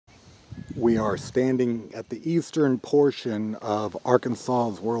We are standing at the eastern portion of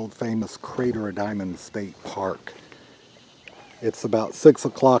Arkansas's world-famous Crater of Diamonds State Park. It's about 6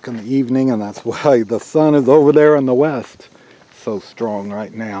 o'clock in the evening, and that's why the sun is over there in the west so strong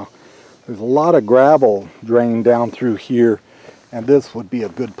right now. There's a lot of gravel drained down through here, and this would be a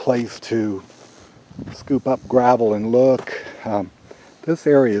good place to scoop up gravel and look. This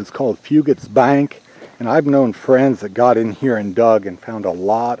area is called Fuggitt's Bank, and I've known friends that got in here and dug and found a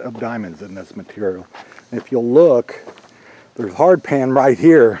lot of diamonds in this material. And if you'll look, there's hard pan right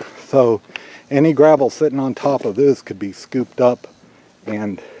here, so any gravel sitting on top of this could be scooped up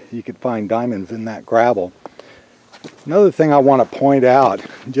and you could find diamonds in that gravel. Another thing I want to point out,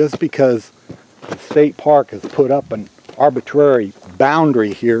 just because the state park has put up an arbitrary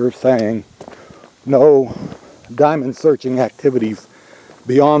boundary here saying no diamond searching activities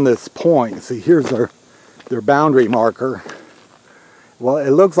beyond this point. See, here's their boundary marker. Well,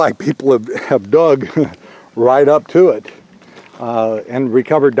 it looks like people have dug right up to it and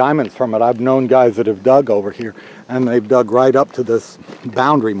recovered diamonds from it. I've known guys that have dug over here, and they've dug right up to this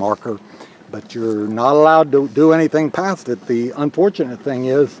boundary marker, but you're not allowed to do anything past it. The unfortunate thing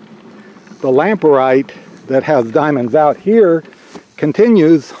is the lamperite that has diamonds out here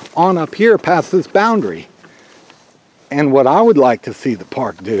continues on up here past this boundary. And what I would like to see the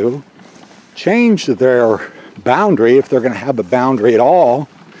park do, change their boundary, if they're going to have a boundary at all.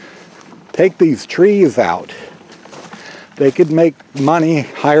 Take these trees out. They could make money,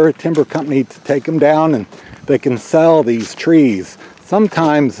 hire a timber company to take them down, and they can sell these trees.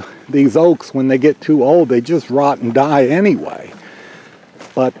 Sometimes these oaks, when they get too old, they just rot and die anyway.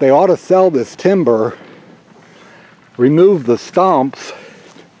 But they ought to sell this timber, remove the stumps,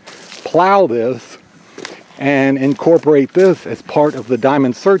 plow this, and incorporate this as part of the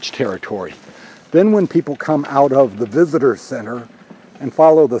diamond search territory. Then when people come out of the visitor center and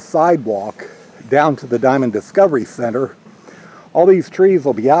follow the sidewalk down to the Diamond Discovery Center, all these trees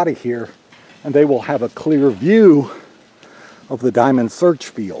will be out of here and they will have a clear view of the diamond search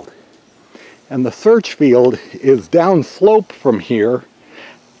field. And the search field is downslope from here,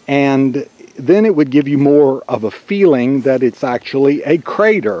 and then it would give you more of a feeling that it's actually a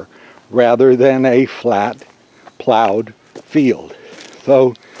crater rather than a flat plowed field.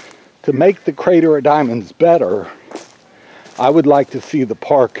 So to make the Crater of Diamonds better, I would like to see the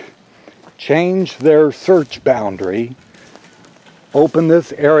park change their search boundary, open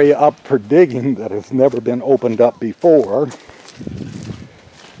this area up for digging that has never been opened up before,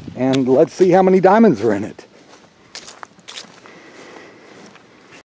 and let's see how many diamonds are in it.